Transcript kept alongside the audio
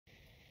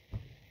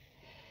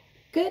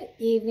Good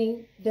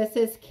evening. This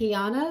is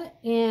Kiana,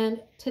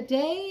 and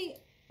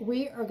today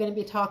we are going to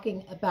be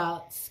talking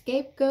about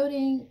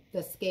scapegoating,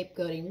 the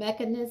scapegoating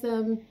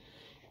mechanism,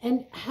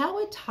 and how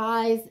it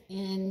ties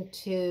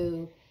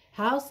into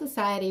how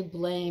society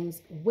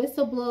blames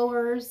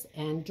whistleblowers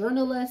and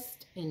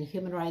journalists and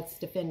human rights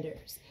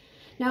defenders.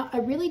 Now, I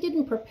really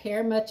didn't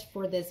prepare much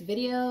for this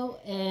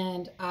video,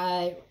 and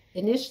I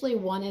initially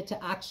wanted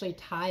to actually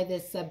tie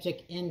this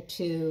subject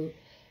into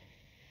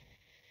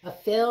a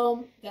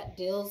film that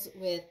deals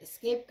with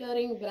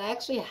scapegoating, but I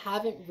actually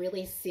haven't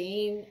really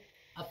seen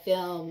a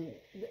film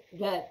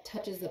that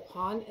touches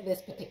upon this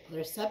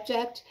particular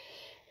subject.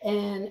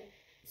 And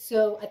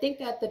so I think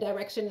that the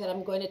direction that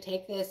I'm going to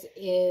take this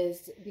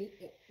is,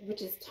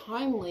 which is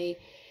timely,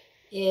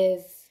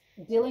 is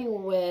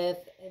dealing with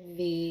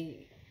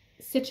the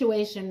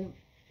situation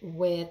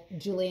with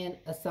Julian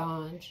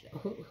Assange,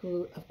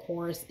 who of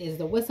course is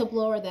the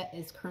whistleblower that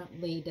is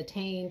currently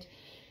detained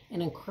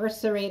and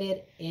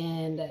incarcerated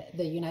in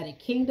the United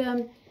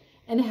Kingdom,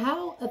 and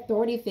how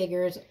authority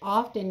figures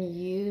often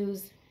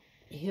use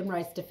human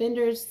rights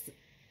defenders,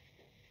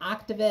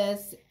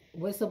 activists,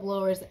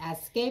 whistleblowers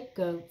as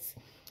scapegoats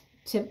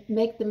to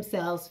make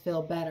themselves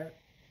feel better.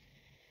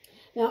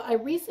 Now, I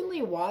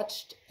recently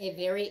watched a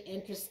very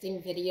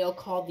interesting video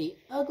called The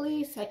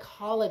Ugly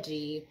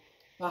Psychology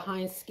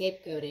Behind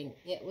Scapegoating.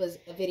 It was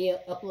a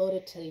video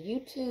uploaded to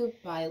YouTube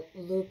by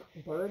Luke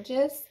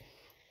Burgess,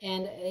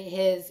 and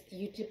his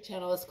YouTube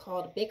channel is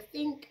called Big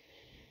Think.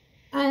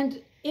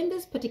 And in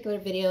this particular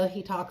video,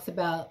 he talks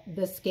about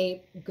the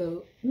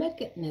scapegoat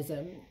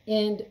mechanism.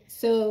 And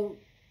so,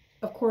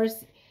 of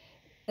course,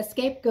 a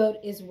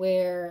scapegoat is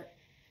where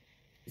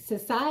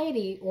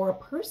society or a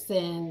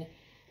person,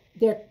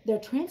 they're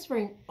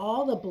transferring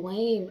all the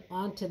blame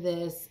onto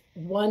this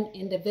one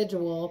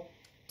individual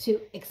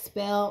to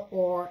expel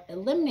or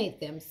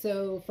eliminate them.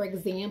 So, for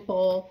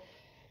example,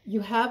 you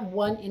have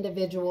one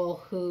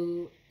individual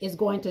who is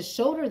going to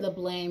shoulder the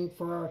blame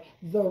for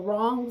the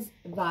wrongs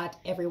that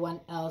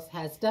everyone else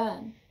has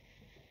done.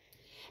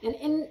 And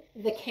in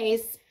the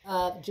case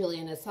of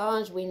Julian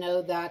Assange, we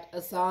know that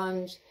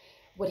Assange,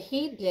 what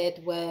he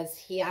did was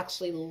he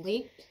actually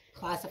leaked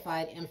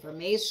classified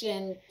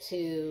information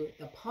to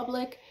the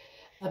public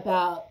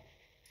about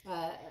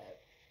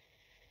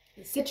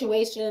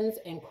situations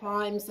and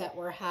crimes that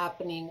were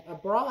happening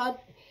abroad,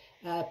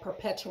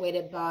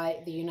 perpetuated by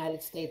the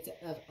United States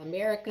of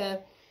America.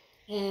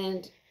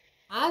 And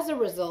as a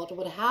result,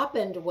 what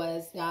happened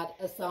was that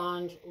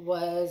Assange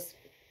was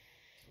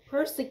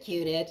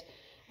persecuted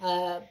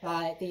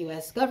by the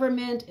US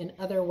government and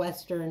other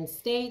Western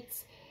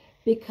states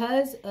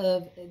because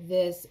of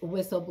this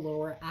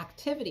whistleblower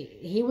activity.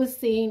 He was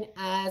seen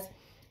as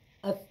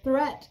a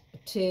threat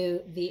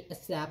to the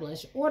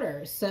established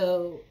order.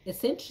 So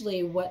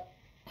essentially what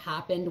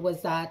happened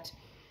was that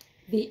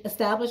the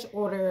established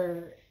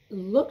order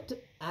looked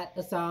at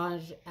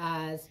Assange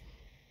as,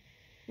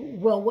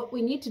 well, what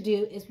we need to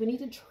do is we need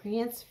to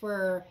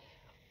transfer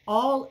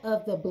all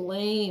of the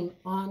blame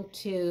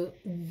onto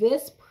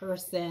this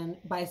person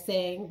by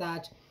saying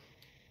that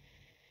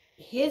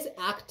his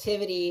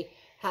activity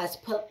has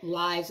put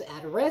lives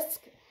at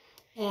risk,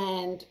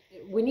 and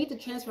we need to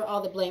transfer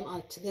all the blame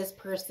onto this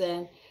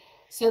person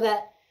so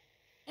that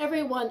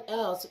everyone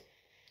else,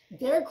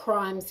 their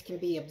crimes can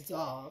be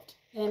absolved.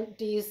 And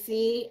do you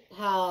see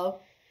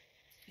how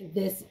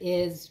this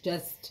is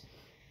just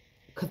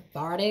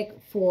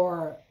cathartic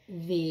for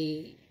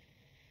the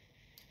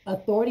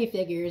authority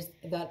figures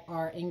that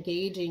are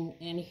engaging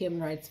in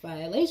human rights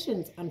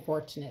violations?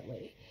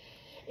 Unfortunately,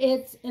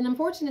 it's an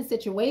unfortunate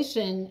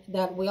situation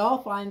that we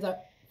all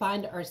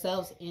find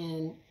ourselves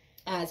in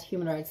as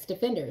human rights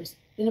defenders.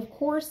 And of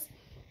course,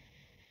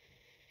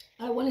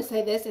 I want to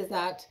say this is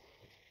that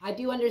I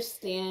do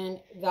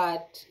understand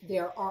that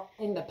there are,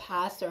 in the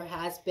past, there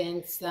has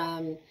been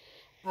some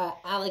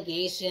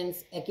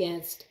allegations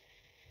against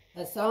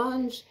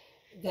Assange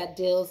that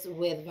deals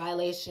with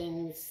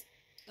violations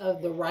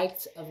of the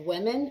rights of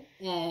women,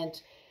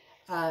 and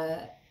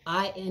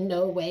I in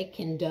no way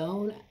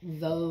condone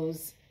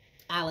those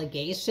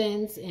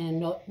allegations, and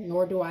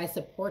nor do I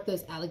support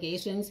those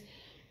allegations.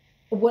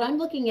 What I'm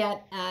looking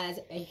at as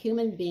a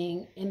human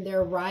being in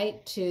their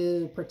right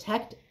to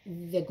protect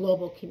the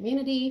global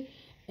community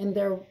and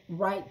their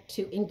right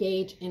to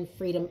engage in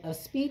freedom of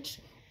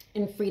speech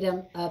and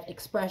freedom of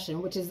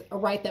expression, which is a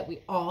right that we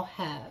all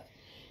have.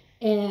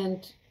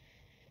 And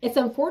it's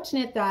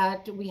unfortunate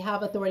that we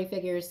have authority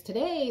figures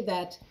today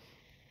that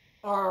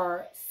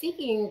are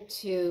seeking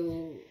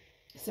to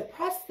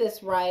suppress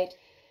this right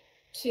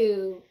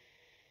to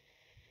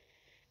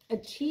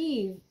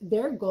achieve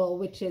their goal,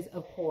 which is,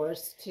 of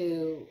course,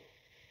 to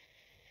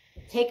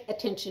take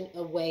attention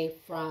away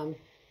from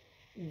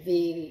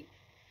the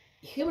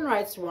human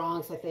rights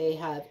wrongs that they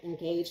have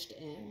engaged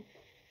in.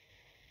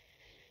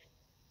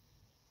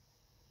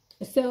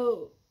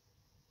 So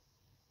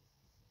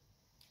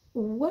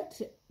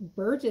what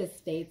Burgess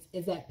states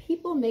is that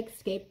people make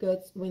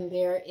scapegoats when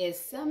there is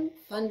some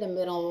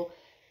fundamental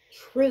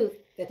truth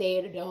that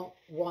they don't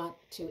want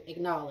to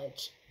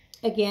acknowledge.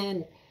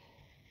 Again,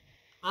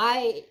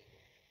 I,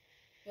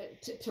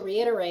 to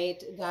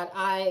reiterate, that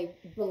I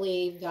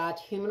believe that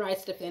human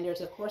rights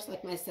defenders, of course,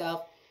 like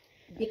myself,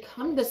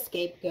 become the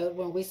scapegoat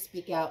when we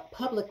speak out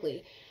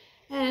publicly.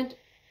 And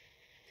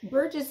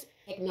Burgess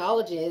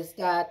acknowledges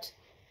that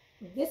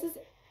this is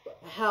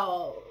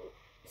how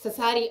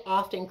society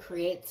often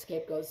creates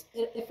scapegoats.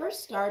 It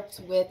first starts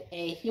with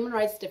a human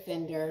rights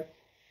defender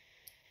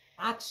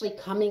actually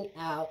coming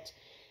out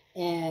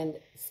and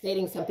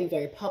stating something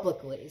very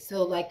publicly.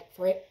 So, like,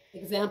 for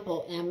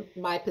example, in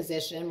my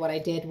position, what I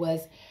did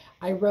was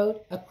I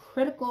wrote a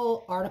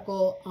critical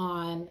article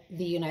on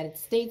the United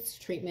States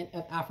treatment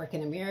of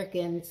African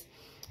Americans,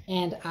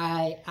 and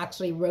I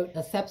actually wrote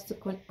a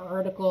subsequent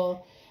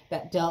article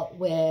that dealt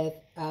with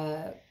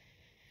a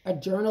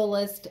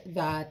journalist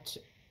that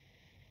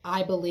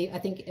I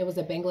think it was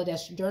a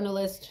Bangladesh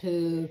journalist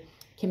who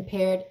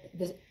compared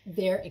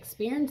their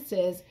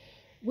experiences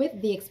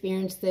with the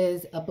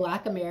experiences of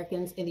Black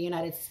Americans in the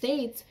United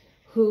States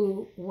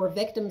who were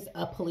victims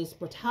of police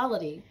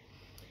brutality.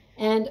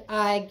 And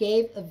I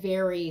gave a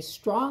very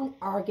strong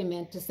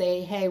argument to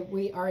say, hey,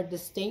 we are a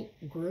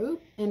distinct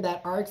group and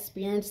that our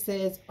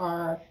experiences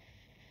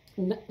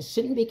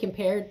shouldn't be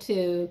compared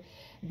to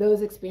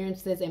those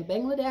experiences in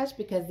Bangladesh,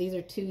 because these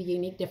are two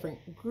unique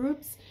different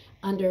groups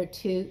under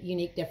two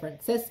unique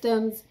different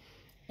systems.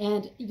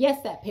 And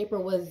yes, that paper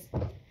was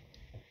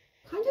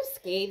kind of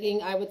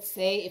scathing, I would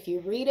say, if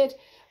you read it,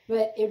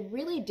 but it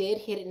really did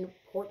hit an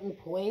important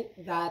point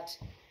that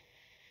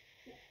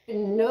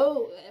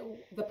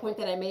the point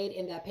that I made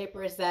in that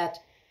paper is that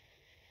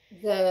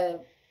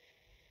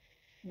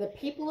the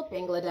people of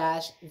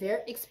Bangladesh,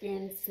 their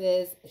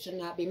experiences should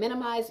not be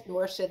minimized,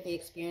 nor should the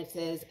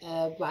experiences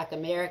of Black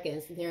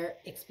Americans, their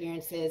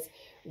experiences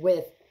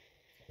with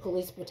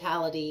police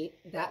brutality,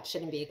 that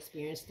shouldn't be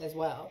experienced as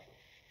well.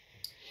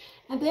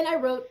 And then I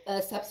wrote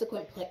a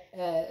subsequent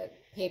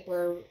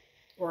paper,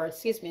 or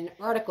excuse me, an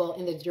article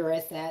in the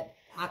Juris that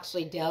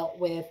actually dealt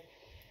with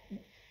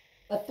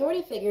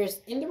authority figures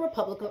in the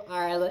Republic of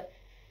Ireland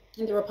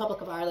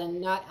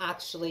not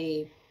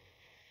actually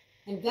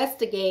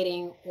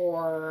investigating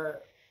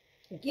or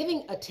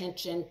giving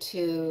attention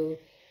to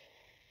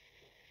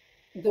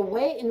the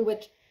way in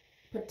which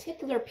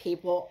particular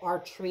people are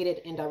treated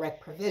in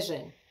direct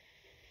provision.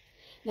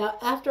 Now,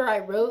 after I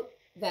wrote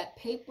that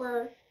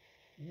paper,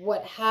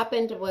 what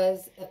happened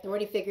was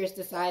authority figures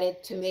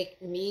decided to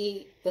make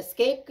me the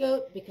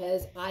scapegoat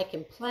because I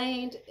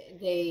complained.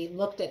 They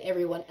looked at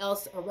everyone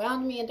else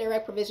around me in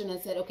direct provision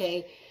and said,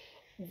 okay,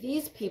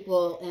 these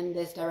people in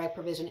this direct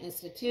provision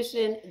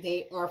institution,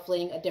 they are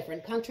fleeing a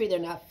different country. They're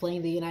not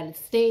fleeing the United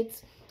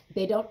States.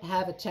 They don't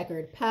have a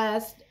checkered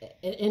past.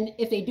 And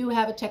if they do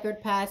have a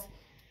checkered past,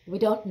 we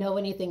don't know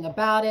anything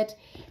about it.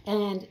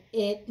 And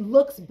it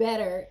looks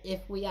better if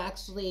we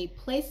actually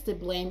place the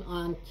blame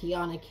on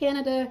Kiana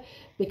Canada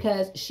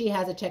because she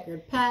has a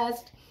checkered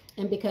past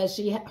and because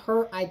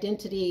her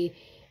identity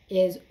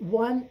is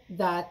one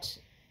that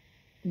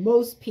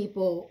most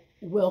people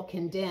will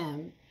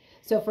condemn.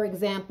 So, for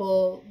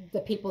example,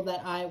 the people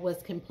that I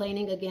was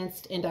complaining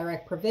against in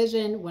direct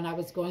provision when I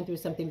was going through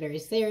something very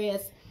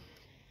serious,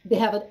 they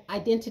have an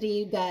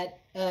identity that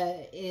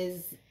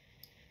is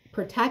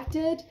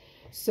protected.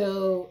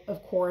 So,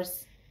 of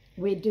course,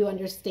 we do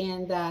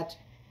understand that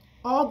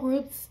all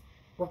groups,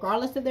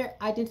 regardless of their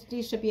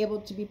identity, should be able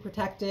to be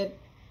protected.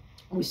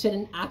 We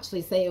shouldn't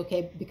actually say,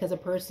 okay, because a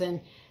person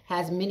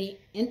has many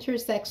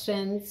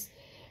intersections,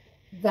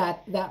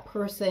 that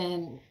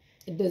person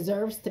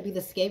deserves to be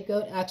the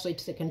scapegoat. Actually,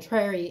 to the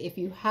contrary, if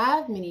you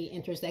have many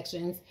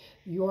intersections,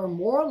 you're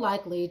more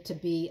likely to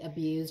be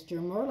abused,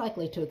 you're more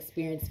likely to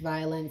experience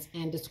violence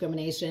and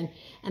discrimination,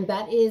 and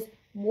that is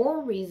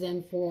more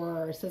reason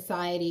for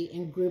society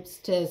and groups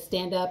to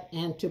stand up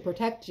and to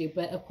protect you.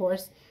 But of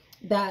course,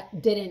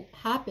 that didn't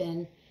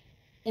happen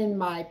in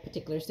my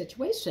particular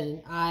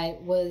situation. I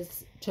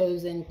was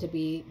chosen to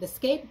be the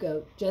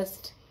scapegoat,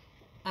 just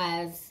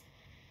as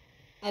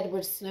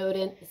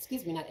Julian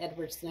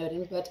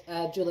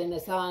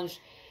Assange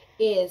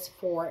is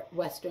for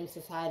Western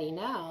society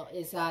now.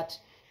 Is that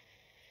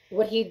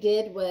what he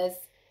did was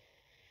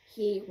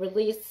he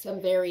released some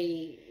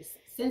very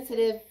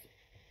sensitive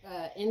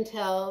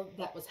intel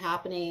that was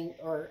happening,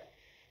 or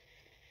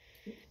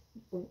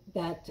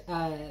that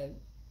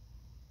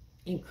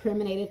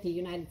incriminated the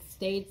United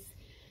States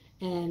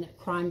and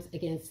crimes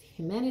against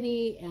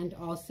humanity and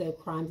also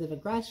crimes of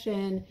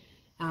aggression.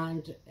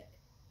 And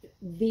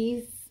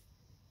these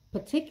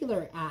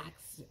particular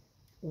acts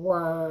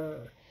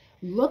were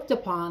looked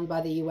upon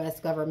by the U.S.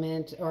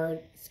 government, or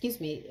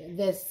excuse me,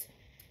 this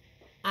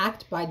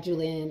act by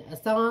Julian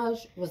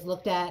Assange was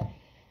looked at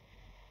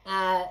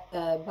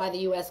by the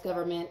U.S.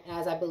 government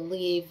as, I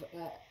believe,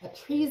 a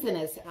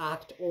treasonous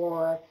act,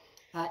 or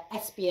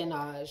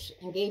espionage.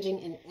 Engaging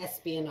in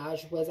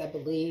espionage was, I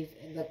believe,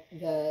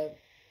 the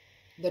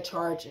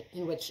charge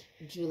in which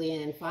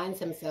Julian finds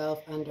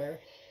himself under.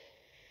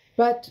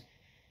 But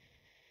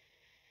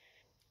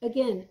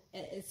again,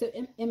 so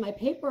in my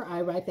paper,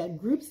 I write that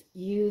groups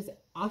use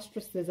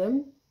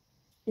ostracism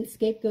and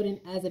scapegoating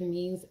as a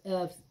means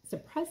of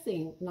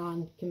suppressing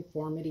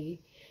nonconformity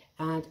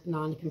and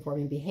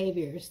nonconforming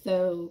behavior.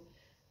 So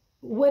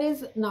what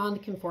is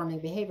nonconforming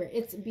behavior?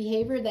 It's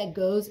behavior that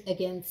goes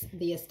against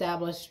the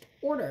established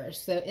order.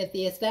 So if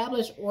the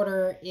established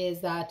order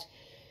is that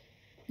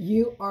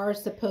you are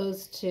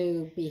supposed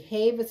to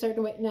behave a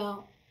certain way.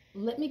 Now,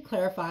 let me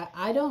clarify.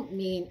 I don't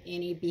mean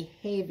any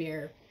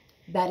behavior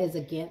that is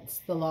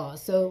against the law.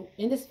 So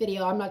in this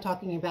video, I'm not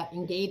talking about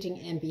engaging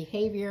in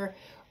behavior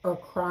or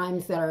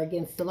crimes that are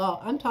against the law.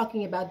 I'm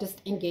talking about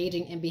just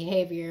engaging in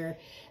behavior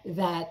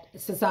that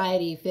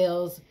society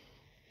feels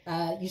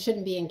you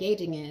shouldn't be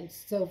engaging in.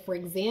 So for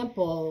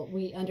example,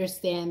 we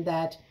understand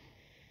that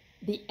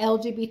the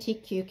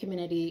LGBTQ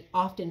community,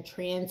 often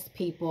trans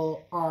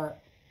people, are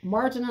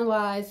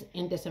marginalized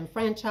and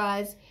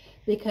disenfranchised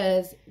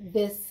because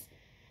this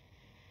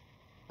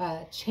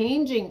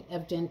changing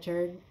of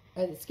gender,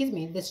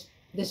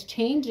 this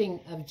changing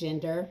of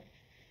gender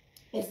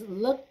is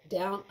looked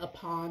down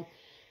upon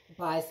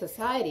by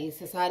society.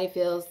 Society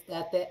feels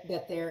that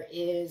there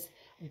is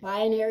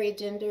binary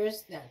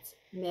genders, that's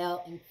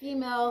male and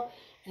female,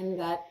 and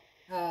that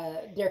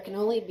there can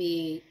only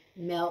be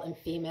male and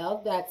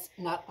female. That's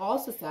not all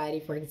society.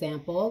 For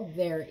example,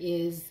 there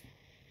is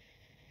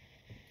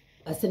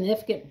a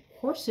significant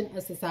portion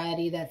of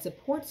society that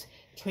supports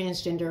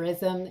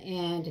transgenderism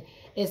and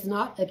is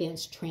not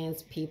against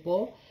trans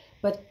people.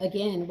 But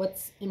again,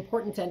 what's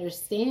important to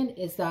understand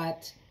is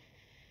that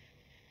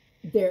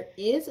there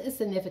is a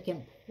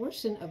significant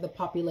portion of the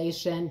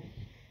population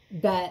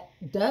that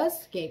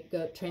does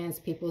scapegoat trans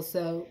people.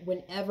 So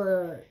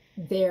whenever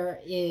there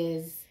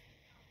is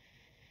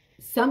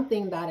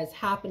something that is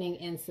happening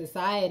in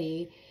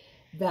society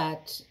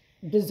that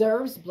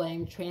deserves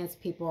blame, trans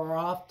people are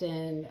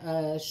often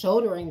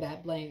shouldering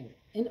that blame.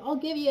 And I'll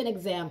give you an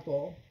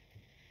example.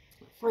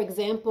 For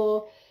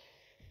example,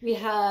 we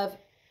have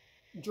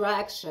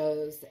drag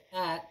shows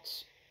at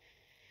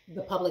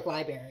the public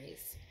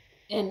libraries,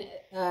 and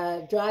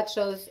drag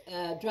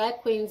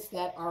queens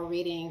that are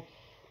reading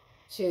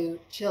to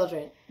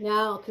children.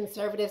 Now,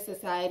 conservative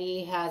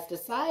society has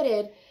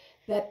decided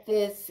that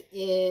this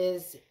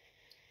is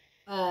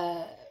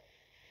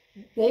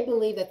they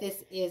believe that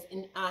this is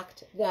an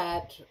act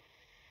that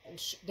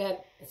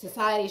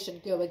society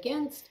should go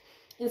against.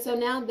 And so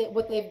now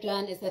what they've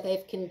done is that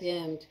they've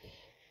condemned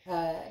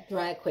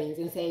drag queens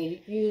and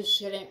say, you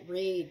shouldn't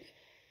read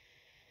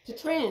to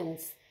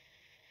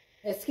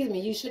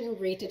you shouldn't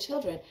read to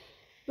children.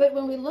 But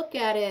when we look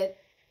at it,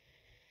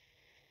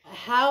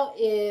 how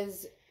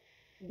is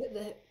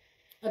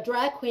a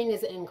drag queen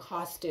is in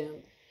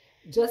costume,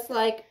 just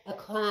like a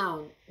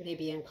clown may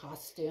be in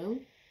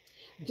costume,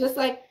 just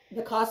like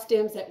the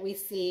costumes that we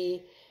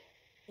see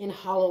in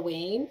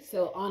Halloween.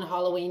 So on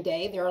Halloween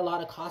Day, there are a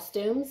lot of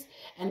costumes,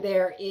 and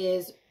there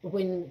is,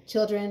 when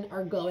children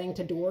are going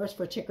to doors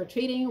for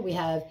trick-or-treating, we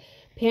have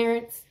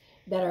parents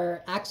that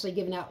are actually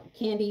giving out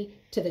candy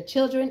to the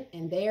children,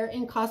 and they're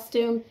in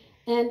costume.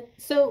 And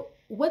so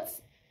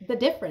what's the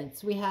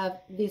difference? We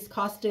have these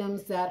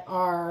costumes that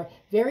are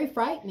very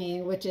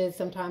frightening, which is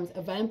sometimes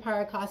a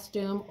vampire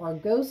costume or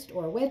ghost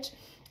or witch.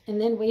 And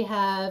then we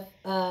have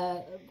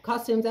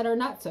costumes that are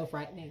not so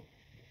frightening.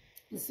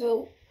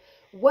 So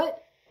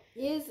what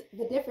is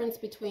the difference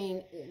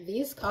between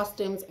these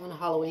costumes on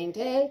Halloween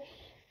Day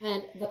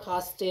and the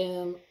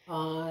costume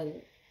on,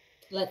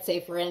 let's say,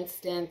 for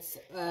instance,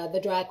 the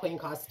drag queen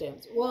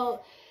costumes?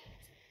 Well,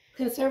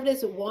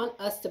 conservatives want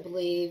us to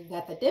believe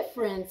that the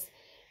difference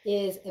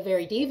is a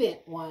very deviant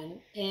one.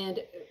 And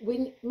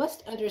we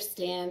must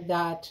understand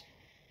that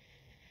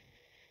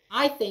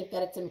I think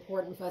that it's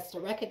important for us to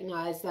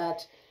recognize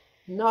that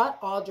not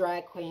all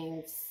drag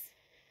queens,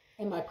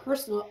 in my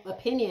personal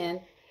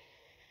opinion,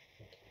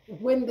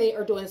 when they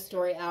are doing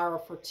story hour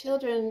for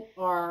children,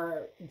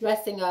 are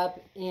dressing up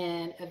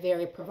in a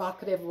very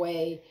provocative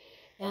way,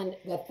 and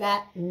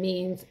that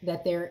means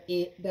that there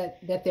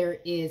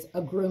is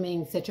a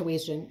grooming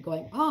situation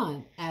going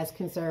on, as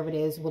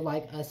conservatives would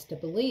like us to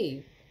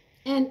believe.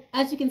 And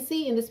as you can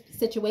see in this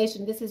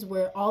situation, this is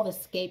where all the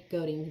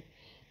scapegoating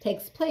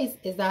takes place,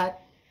 is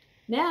that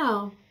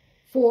now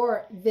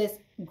for this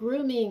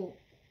grooming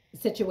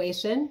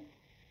situation,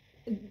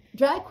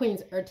 drag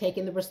queens are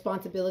taking the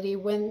responsibility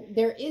when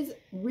there is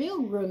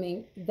real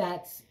grooming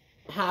that's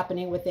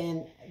happening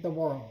within the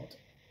world.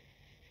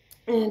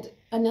 And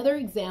another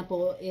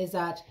example is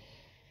that,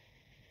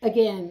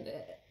 again,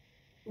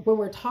 when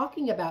we're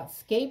talking about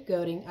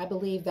scapegoating, I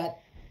believe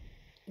that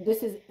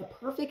this is a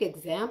perfect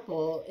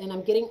example, and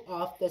I'm getting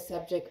off the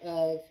subject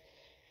of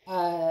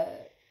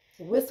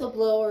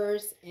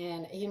whistleblowers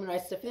and human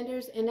rights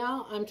defenders, and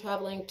now I'm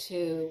traveling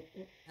to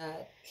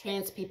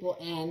trans people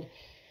and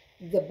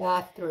the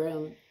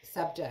bathroom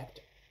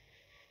subject.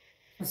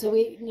 So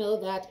we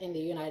know that in the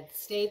United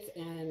States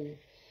and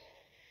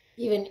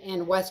even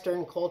in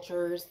Western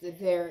cultures,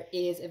 there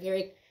is a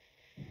very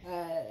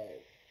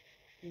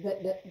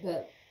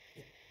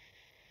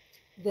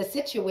the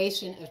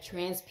situation of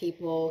trans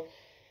people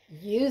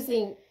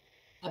using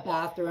a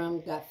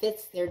bathroom that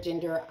fits their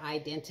gender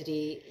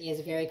identity is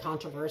very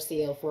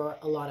controversial for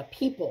a lot of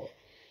people.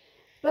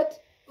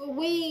 But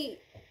we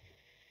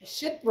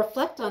should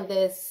reflect on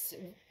this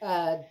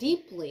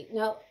deeply.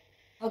 Now,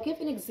 I'll give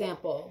an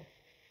example.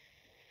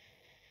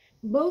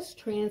 Most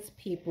trans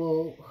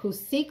people who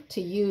seek to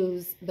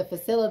use the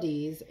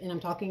facilities, and I'm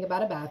talking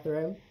about a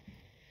bathroom,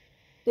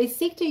 they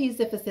seek to use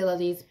the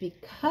facilities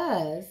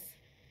because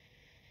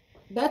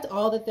that's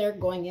all that they're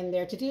going in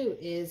there to do,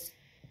 is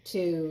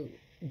to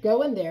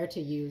go in there to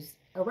use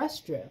a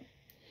restroom.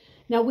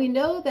 Now, we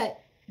know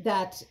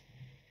that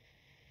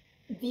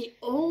the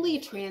only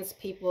trans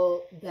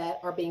people that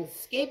are being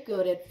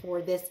scapegoated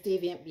for this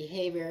deviant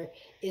behavior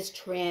is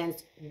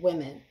trans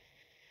women.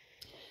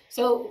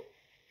 So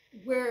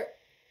we're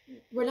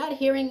not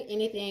hearing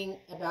anything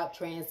about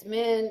trans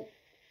men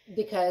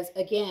because,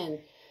 again,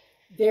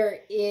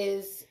 there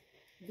is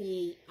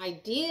the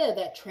idea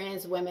that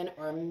trans women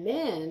are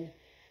men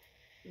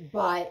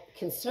by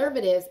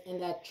conservatives, and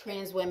that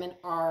trans women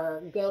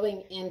are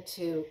going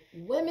into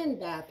women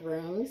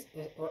bathrooms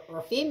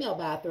or female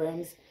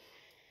bathrooms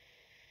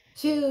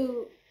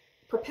to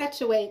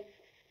perpetuate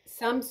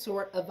some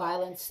sort of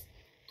violence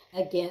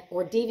against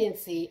or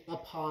deviancy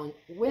upon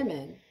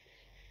women.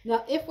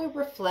 Now, if we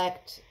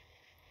reflect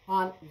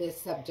on this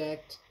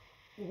subject,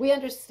 we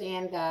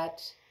understand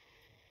that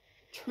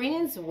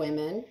trans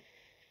women,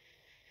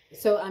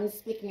 so I'm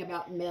speaking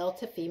about male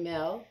to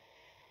female,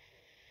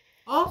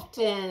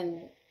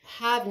 often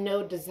have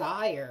no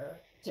desire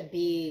to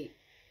be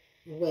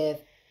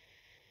with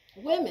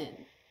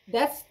women.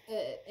 That's,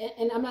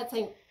 and I'm not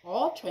saying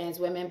all trans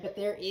women, but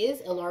there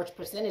is a large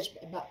percentage,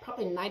 about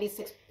probably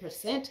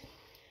 96%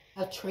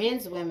 of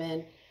trans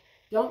women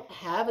don't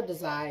have a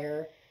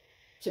desire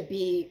to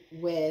be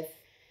with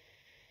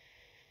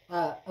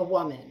a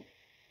woman.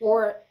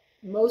 Or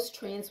most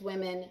trans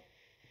women,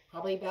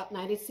 probably about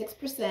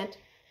 96%,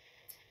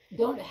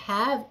 don't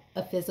have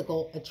a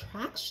physical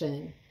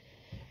attraction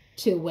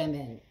to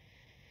women.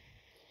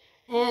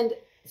 And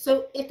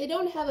so if they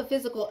don't have a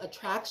physical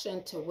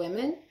attraction to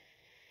women,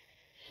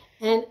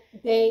 and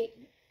they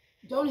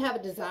don't have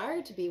a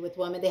desire to be with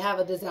women, they have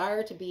a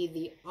desire to be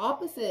the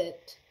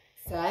opposite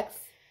sex,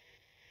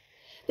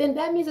 then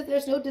that means that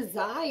there's no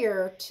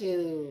desire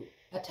to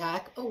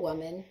attack a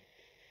woman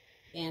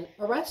in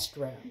a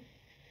restroom.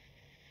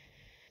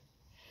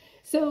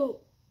 So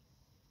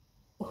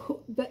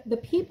the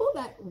people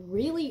that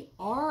really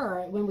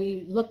are, when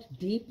we look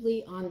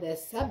deeply on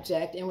this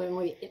subject and when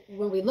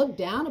we look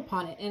down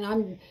upon it, and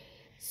I'm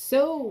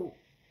so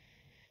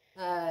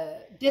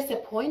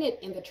disappointed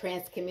in the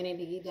trans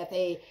community that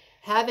they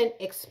haven't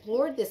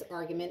explored this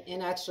argument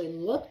and actually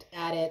looked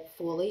at it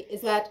fully,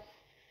 is that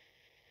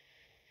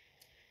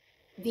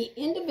the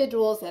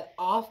individuals that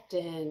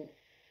often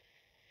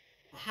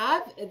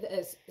have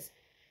this,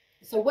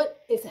 so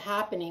what is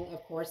happening,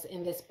 of course,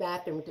 in this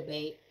bathroom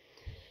debate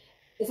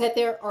is that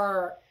there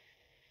are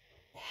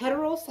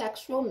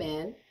heterosexual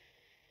men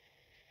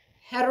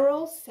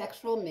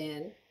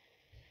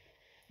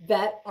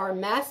that are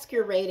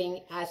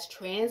masquerading as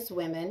trans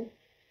women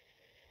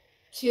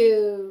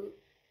to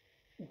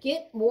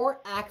get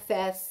more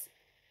access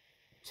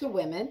to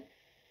women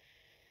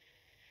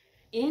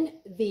in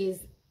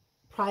these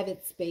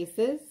private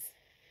spaces.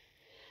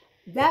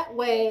 That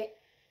way,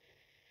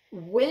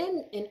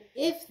 when and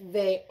if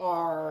they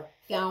are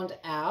found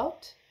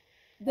out,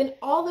 then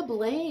all the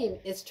blame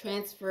is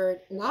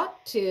transferred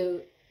not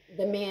to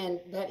the man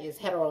that is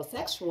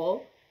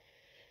heterosexual,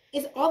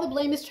 all the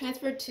blame is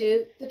transferred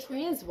to the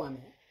trans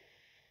woman.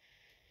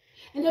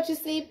 And don't you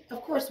see,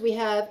 of course, we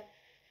have,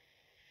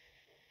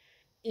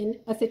 in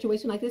a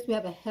situation like this, we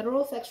have a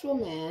heterosexual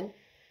man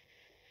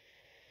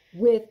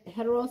with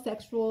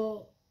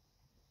heterosexual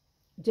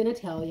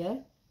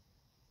genitalia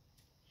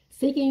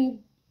seeking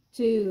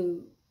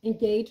to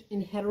engage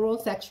in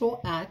heterosexual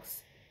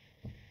acts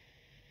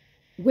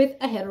with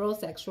a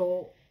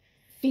heterosexual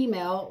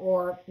female,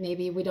 or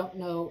maybe we don't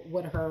know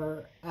what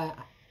her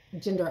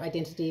gender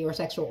identity or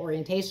sexual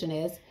orientation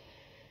is.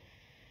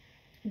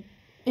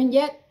 And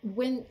yet,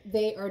 when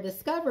they are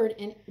discovered,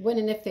 and when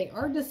and if they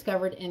are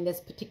discovered in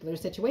this particular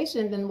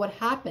situation, then what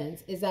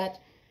happens is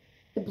that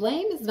the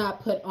blame is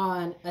not put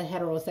on a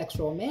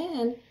heterosexual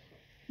man,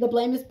 the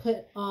blame is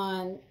put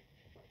on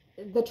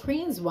the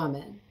trans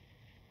woman.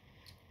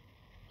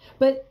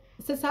 But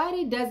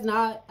society does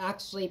not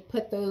actually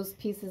put those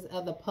pieces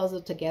of the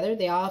puzzle together.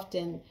 They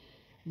often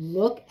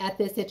look at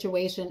this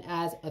situation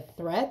as a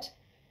threat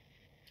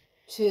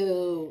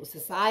to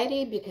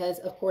society because,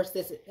 of course,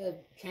 this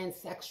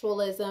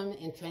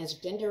transsexualism and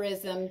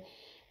transgenderism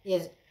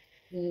is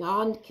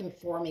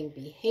non-conforming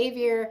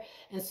behavior.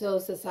 And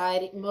so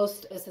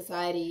most of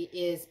society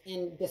is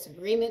in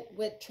disagreement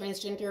with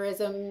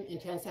transgenderism and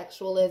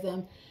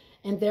transsexualism.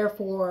 And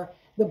therefore,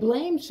 the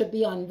blame should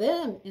be on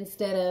them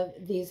instead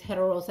of these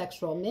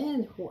heterosexual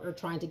men who are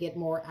trying to get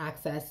more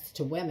access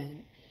to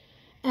women.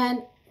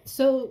 And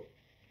so,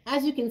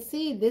 as you can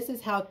see, this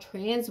is how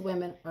trans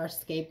women are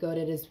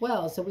scapegoated as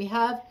well. So we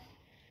have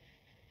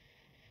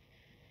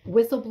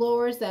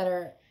whistleblowers that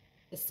are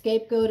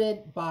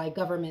scapegoated by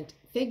government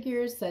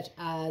figures such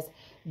as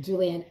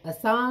Julian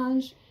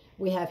Assange.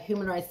 We have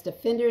human rights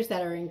defenders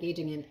that are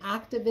engaging in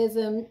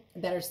activism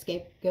that are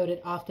scapegoated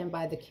often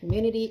by the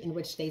community in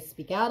which they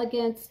speak out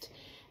against.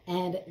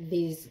 And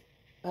these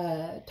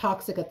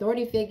toxic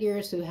authority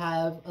figures who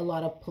have a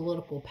lot of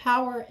political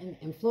power and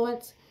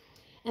influence.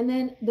 And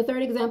then the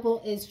third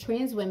example is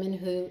trans women,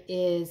 who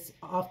is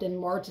often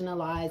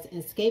marginalized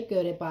and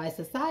scapegoated by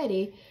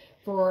society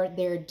for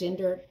their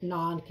gender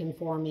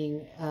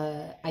non-conforming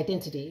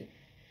identity.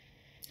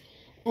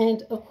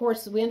 And of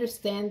course, we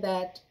understand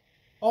that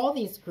all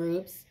these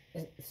groups,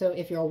 so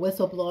if you're a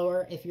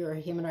whistleblower, if you're a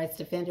human rights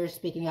defender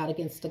speaking out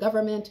against the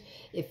government,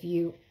 if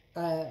you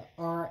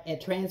are a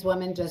trans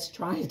woman just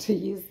trying to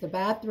use the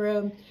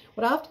bathroom,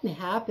 what often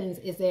happens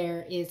is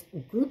there is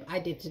group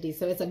identity.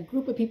 So it's a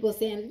group of people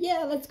saying,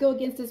 yeah, let's go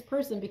against this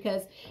person,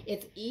 because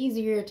it's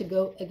easier to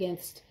go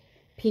against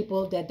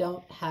people that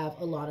don't have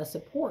a lot of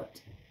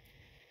support.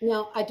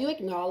 Now, I do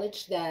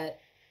acknowledge that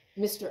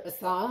Mr.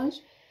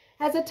 Assange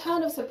has a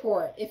ton of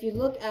support. If you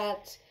look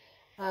at,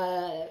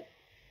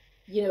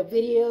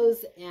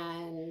 videos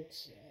and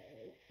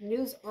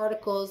news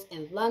articles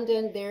in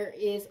London, there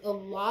is a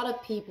lot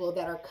of people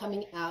that are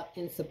coming out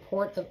in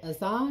support of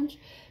Assange,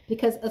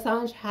 because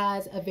Assange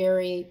has a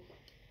very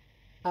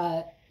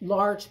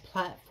large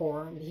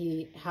platform.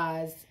 He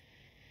has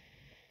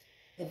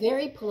a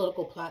very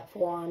political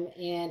platform,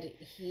 and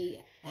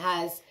he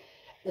has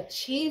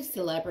achieved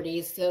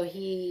celebrity. So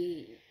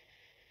he,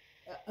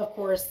 of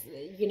course,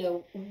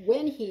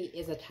 when he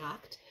is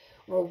attacked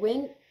or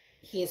when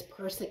he is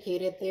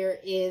persecuted, there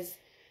is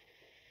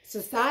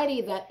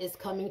society that is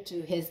coming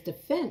to his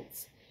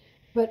defense.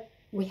 But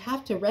we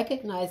have to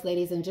recognize,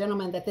 ladies and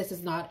gentlemen, that this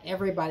is not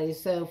everybody.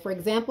 So, for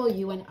example,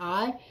 you and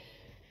I,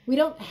 we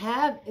don't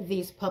have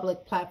these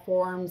public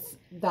platforms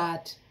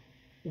that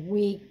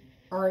we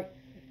are,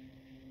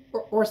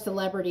 or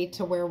celebrity,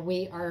 to where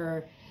we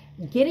are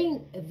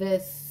getting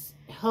this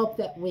help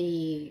that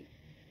we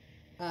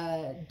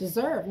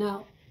deserve.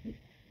 Now,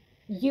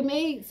 you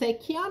may say,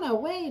 Kiana,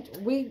 wait,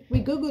 we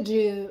Googled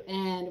you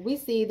and we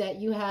see that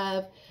you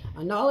have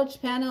a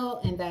knowledge panel,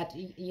 and that,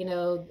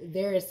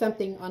 there is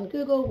something on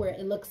Google where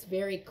it looks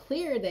very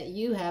clear that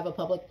you have a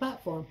public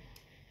platform.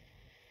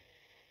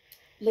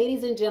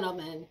 Ladies and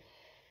gentlemen,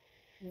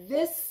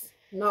 this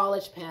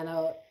knowledge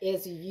panel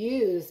is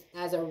used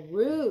as a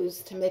ruse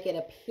to make it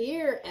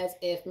appear as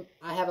if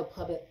I have a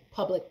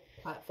public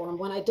platform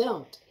when I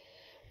don't.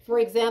 For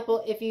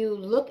example, if you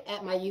look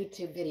at my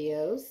YouTube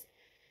videos,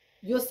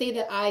 you'll see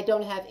that I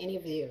don't have any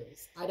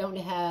views. I don't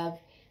have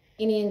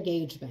any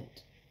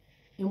engagement.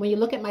 And when you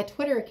look at my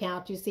Twitter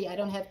account, you see I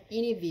don't have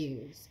any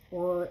views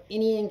or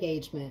any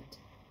engagement.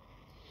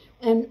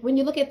 And when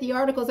you look at the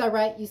articles I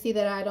write, you see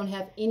that I don't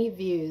have any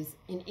views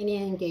and any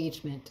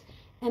engagement.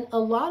 And a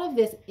lot of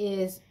this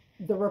is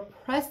the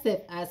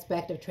repressive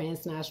aspect of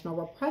transnational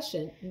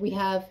repression. We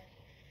have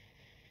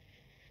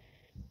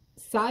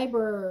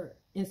cyber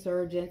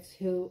insurgents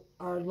who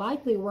are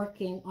likely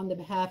working on the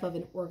behalf of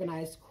an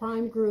organized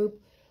crime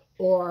group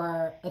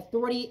or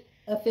authority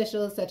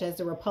officials such as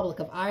the Republic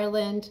of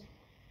Ireland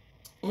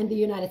and the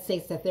United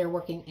States, that they're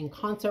working in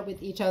concert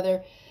with each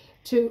other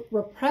to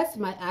repress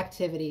my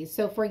activities.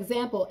 So for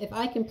example, if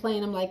I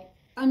complain,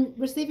 I'm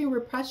receiving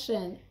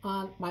repression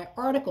on my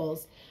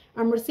articles,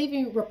 I'm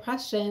receiving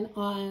repression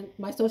on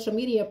my social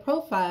media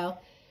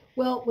profile.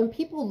 Well, when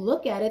people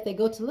look at it, they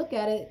go to look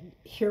at it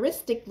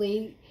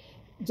heuristically.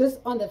 Just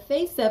on the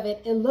face of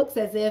it, it looks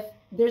as if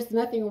there's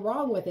nothing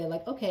wrong with it.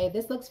 Like, okay,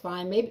 this looks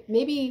fine.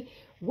 Maybe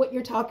what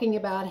you're talking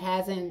about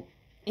hasn't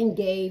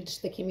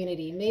engaged the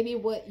community. Maybe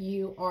what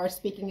you are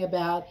speaking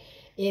about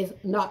is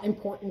not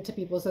important to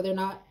people, so they're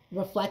not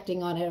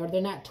reflecting on it, or they're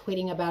not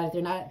tweeting about it,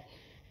 they're not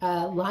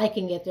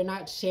liking it, they're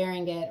not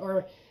sharing it.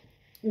 Or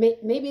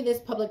maybe this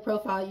public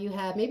profile you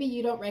have, maybe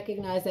you don't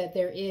recognize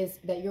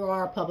that you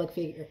are a public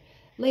figure.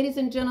 Ladies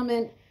and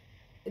gentlemen,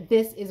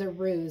 this is a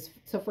ruse.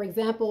 So for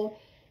example,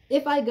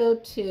 if I go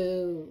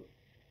to,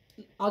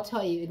 I'll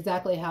tell you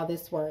exactly how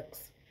this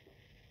works.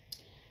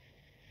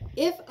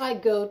 If I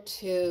go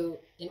to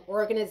an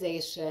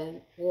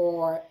organization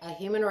or a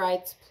human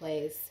rights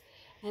place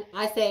and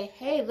I say,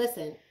 hey,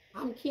 listen,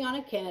 I'm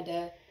Kiana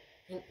Canada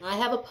and I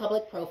have a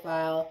public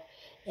profile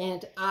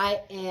and I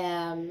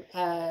am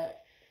a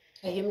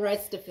human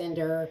rights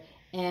defender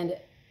and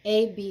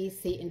A, B,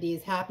 C, and D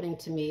is happening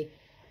to me.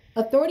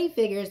 Authority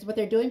figures, what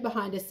they're doing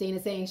behind the scene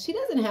is saying, she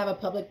doesn't have a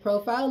public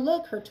profile.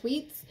 Look, her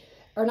tweets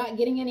are not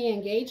getting any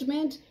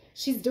engagement.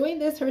 She's doing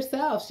this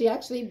herself. She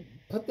actually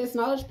put this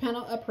knowledge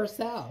panel up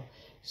herself.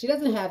 She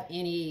doesn't have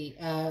any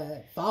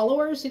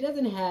followers. She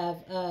doesn't have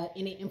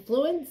any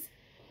influence.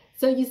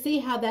 So you see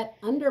how that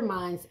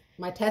undermines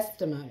my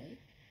testimony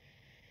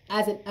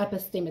as an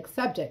epistemic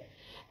subject.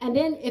 And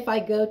then if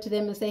I go to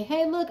them and say,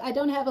 hey, look, I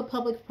don't have a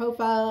public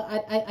profile.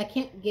 I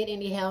can't get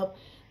any help.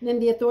 And then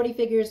the authority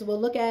figures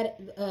will look at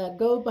it,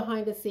 go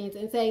behind the scenes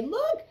and say,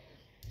 look,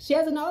 she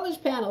has a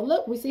knowledge panel.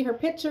 Look, we see her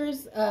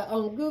pictures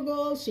on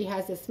Google. She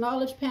has this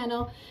knowledge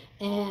panel.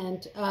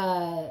 And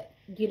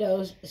you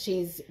know,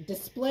 she's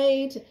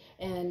displayed,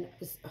 and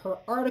her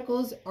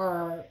articles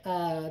are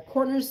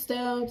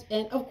cornerstones,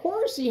 and of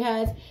course she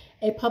has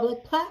a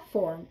public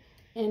platform.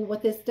 And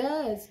what this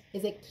does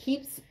is it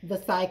keeps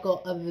the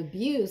cycle of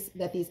abuse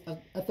that these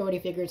authority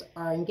figures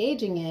are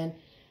engaging in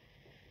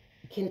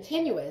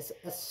continuous,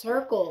 a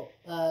circle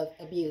of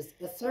abuse,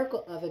 a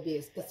circle of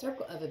abuse, a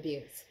circle of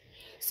abuse.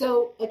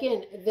 So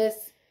again,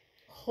 this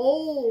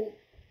whole,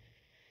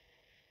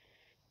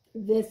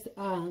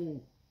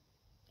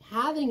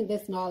 having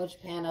this knowledge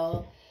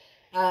panel,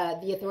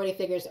 the authority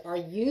figures are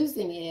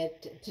using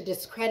it to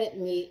discredit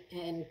me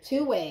in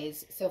two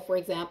ways. So for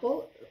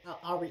example,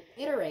 I'll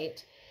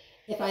reiterate,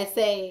 if I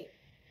say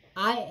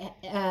I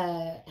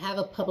have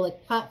a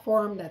public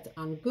platform that's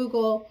on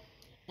Google,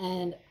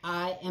 and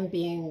I am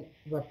being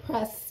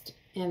repressed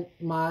in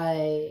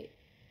my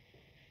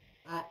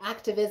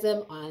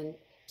activism on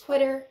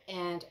Twitter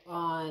and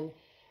on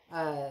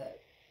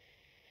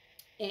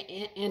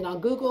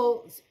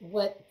Google,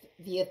 what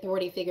the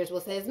authority figures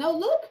will say is, no,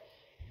 look,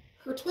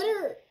 her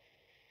Twitter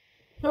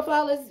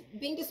profile is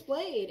being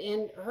displayed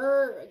and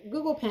her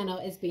Google panel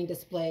is being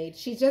displayed.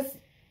 She's just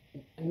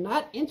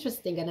not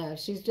interesting enough.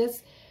 She's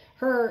just,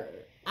 her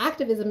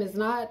activism is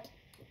not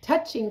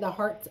touching the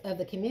hearts of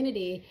the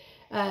community.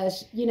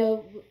 You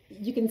know,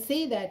 you can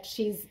see that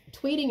she's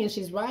tweeting and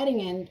she's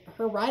writing, and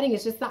her writing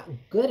is just not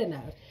good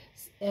enough.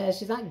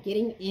 She's not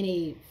getting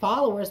any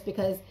followers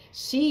because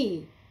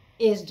she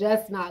is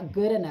just not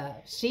good enough.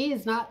 She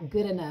is not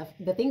good enough.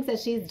 The things that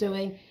she's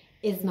doing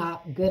is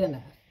not good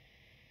enough.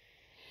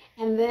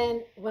 And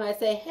then when I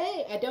say,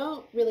 hey, I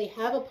don't really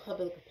have a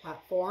public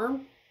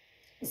platform,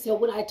 so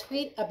when I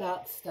tweet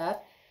about stuff,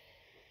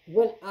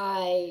 when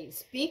I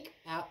speak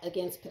out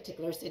against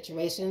particular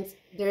situations,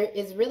 there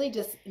is really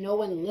just no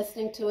one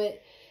listening to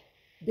it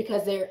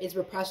because there is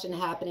repression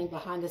happening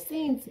behind the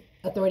scenes.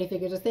 Authority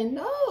figures are saying,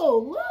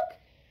 no, look,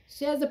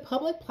 she has a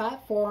public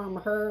platform.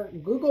 Her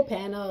Google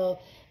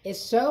panel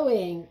is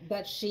showing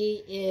that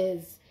she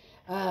is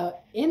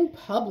in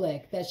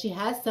public, that she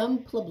has some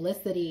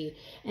publicity,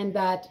 and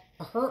that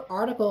her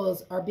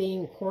articles are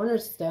being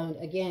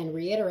cornerstoned. Again,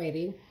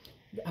 reiterating,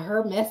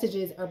 her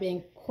messages are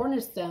being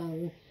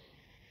cornerstoned.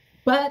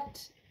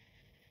 But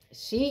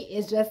she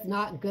is just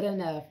not good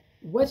enough.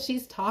 What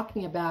she's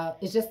talking about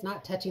is just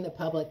not touching the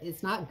public.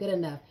 It's not good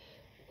enough.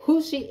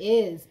 Who she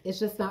is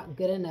just not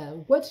good enough.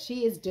 What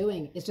she is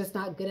doing is just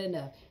not good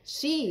enough.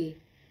 She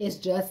is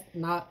just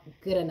not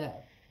good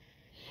enough.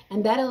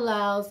 And that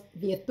allows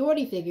the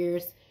authority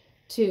figures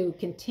to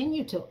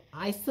continue to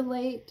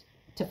isolate,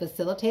 to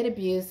facilitate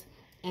abuse,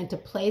 and to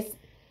place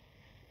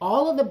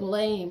all of the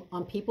blame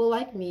on people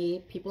like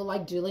me, people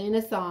like Julian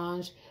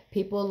Assange,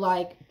 people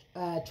like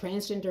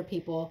transgender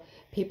people,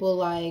 people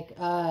like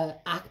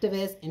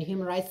activists and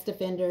human rights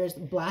defenders,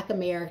 Black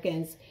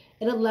Americans.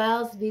 It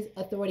allows these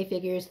authority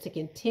figures to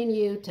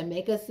continue to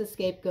make us the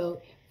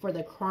scapegoat for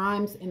the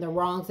crimes and the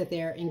wrongs that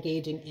they're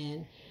engaging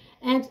in.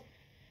 And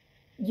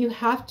you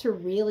have to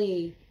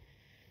really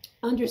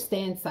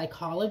understand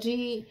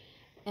psychology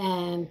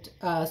and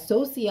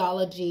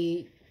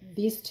sociology.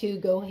 These two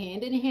go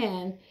hand in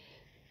hand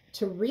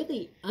to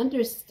really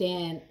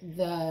understand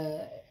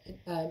the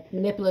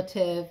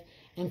manipulative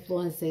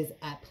influences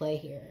at play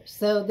here.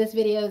 So this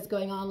video is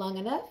going on long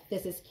enough.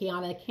 This is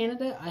Kiana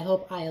Canada. I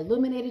hope I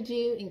illuminated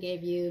you and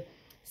gave you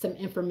some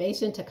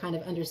information to kind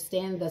of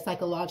understand the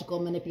psychological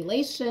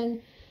manipulation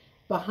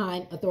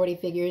behind authority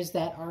figures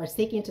that are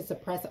seeking to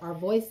suppress our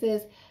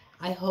voices.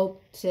 I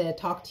hope to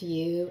talk to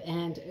you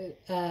and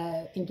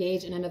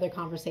engage in another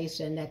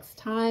conversation next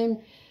time.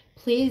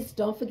 Please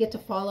don't forget to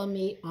follow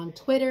me on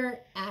Twitter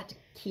at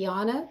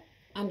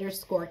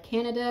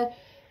Kiana_Canada.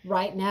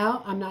 Right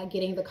now, I'm not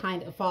getting the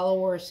kind of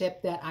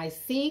followership that I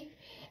seek.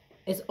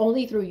 It's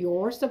only through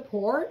your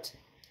support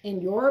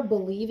and your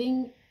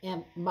believing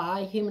in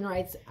my human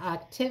rights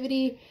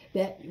activity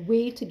that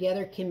we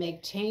together can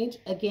make change.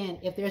 Again,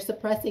 if they're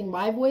suppressing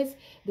my voice,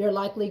 they're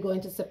likely going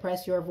to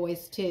suppress your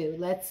voice too.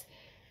 Let's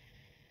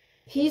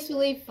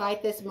peacefully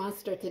fight this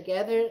monster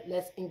together.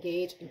 Let's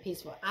engage in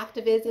peaceful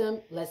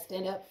activism. Let's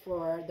stand up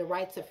for the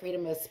rights of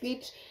freedom of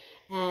speech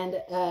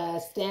and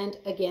stand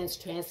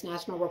against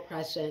transnational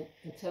repression.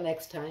 Until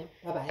next time,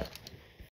 bye-bye.